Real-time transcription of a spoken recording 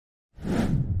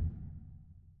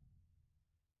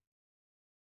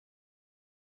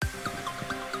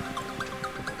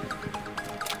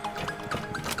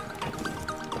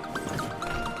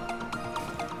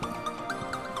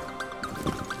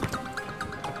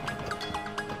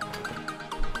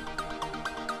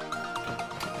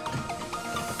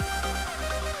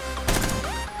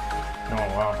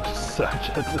such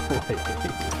a delay.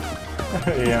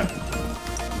 Yeah.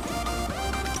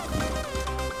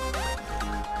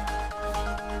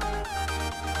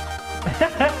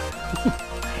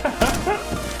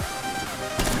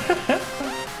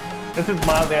 This is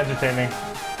mildly entertaining.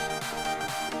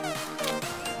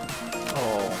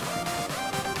 Oh.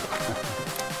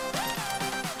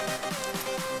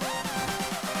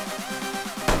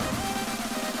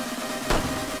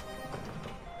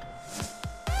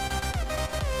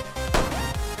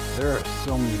 There are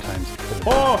so many times you could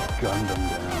have gunned them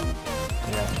down.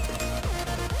 Yeah.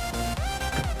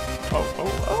 Oh.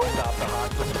 Stop the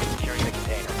hostage from securing the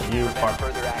container. You Prevent fuck.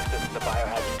 further access to the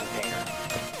biohazard container.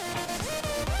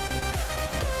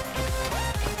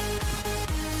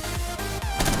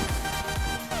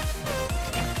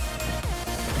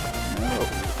 No.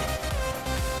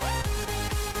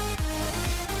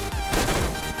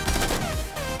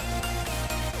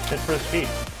 Hit for his feet.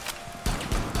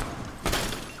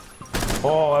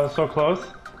 Oh, that was so close.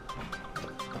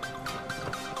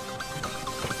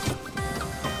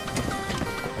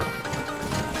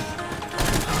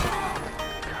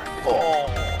 Oh.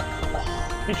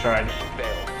 He tried.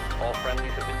 Failed. All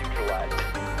friendlies have been neutralized.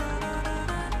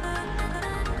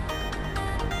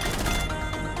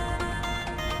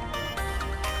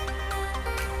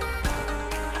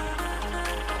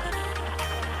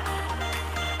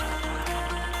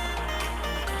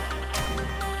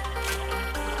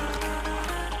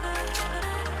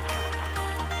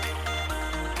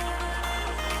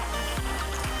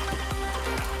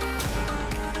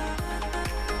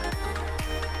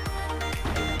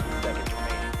 Seconds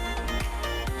remaining.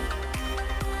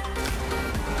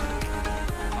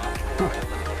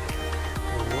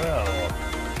 Well.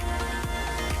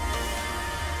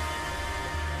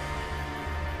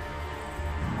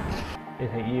 It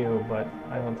hit you, but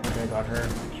I don't think I got her.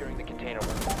 Securing the container. Op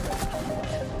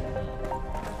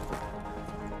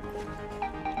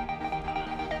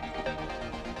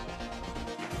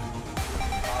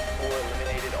 4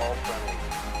 eliminated all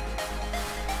friendlies.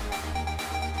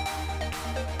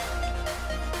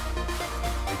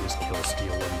 I just kill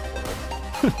steal them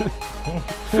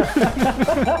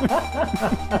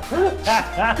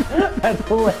That's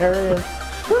hilarious.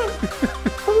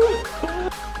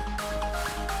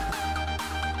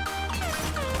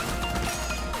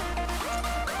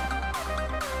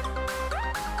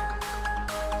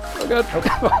 Oh god.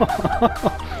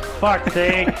 Fuck's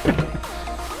sake.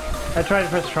 I tried to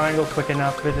press triangle quick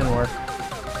enough, but it didn't work.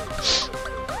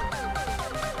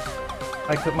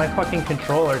 Like my fucking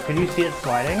controller, could you see it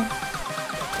sliding?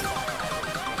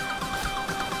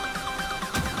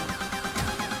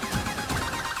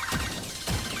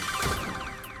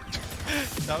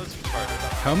 That was retarded.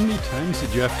 How many times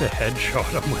did you have to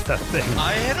headshot him with that thing?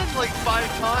 I hit him like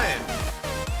 5 times.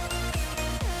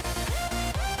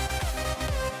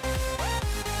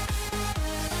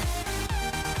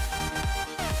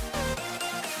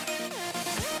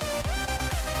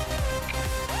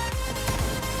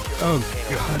 Oh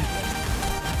god.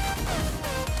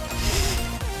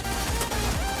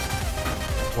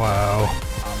 Wow.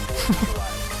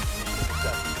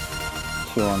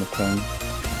 Still on the plane.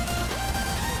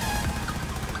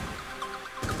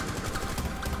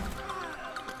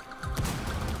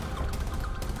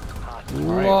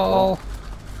 Lol.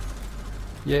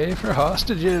 Yay for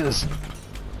hostages.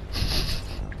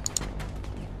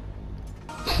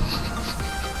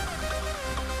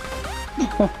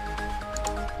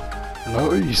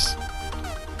 Nice.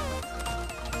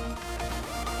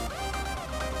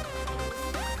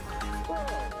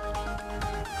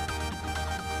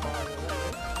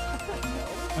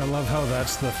 I love how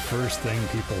that's the first thing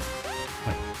people,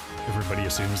 like, everybody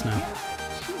assumes now.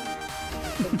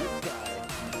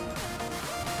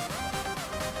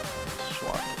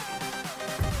 Sure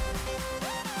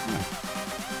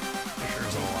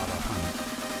is a lot of fun.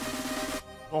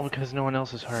 Well, because no one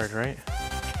else is hard, right?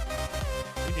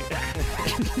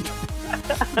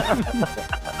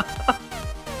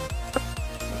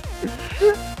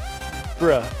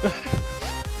 Bruh.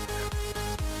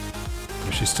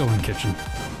 She's still in kitchen.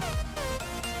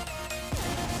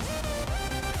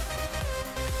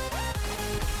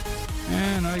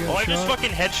 And I got Oh, I shot. just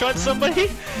fucking headshot somebody?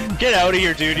 Get out of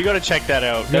here, dude. You gotta check that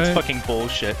out. That's Yeah. fucking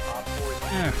bullshit.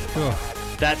 Yeah, cool.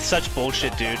 That's such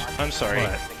bullshit, dude. I'm sorry.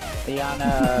 What?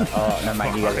 Diana. Oh, never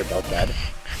mind. You guys are both dead.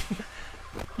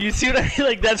 You see what I mean?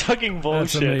 Like, that's fucking That's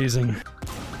bullshit. amazing.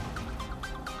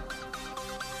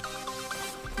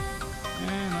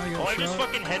 And I got Oh, I shot. just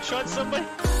fucking headshot somebody?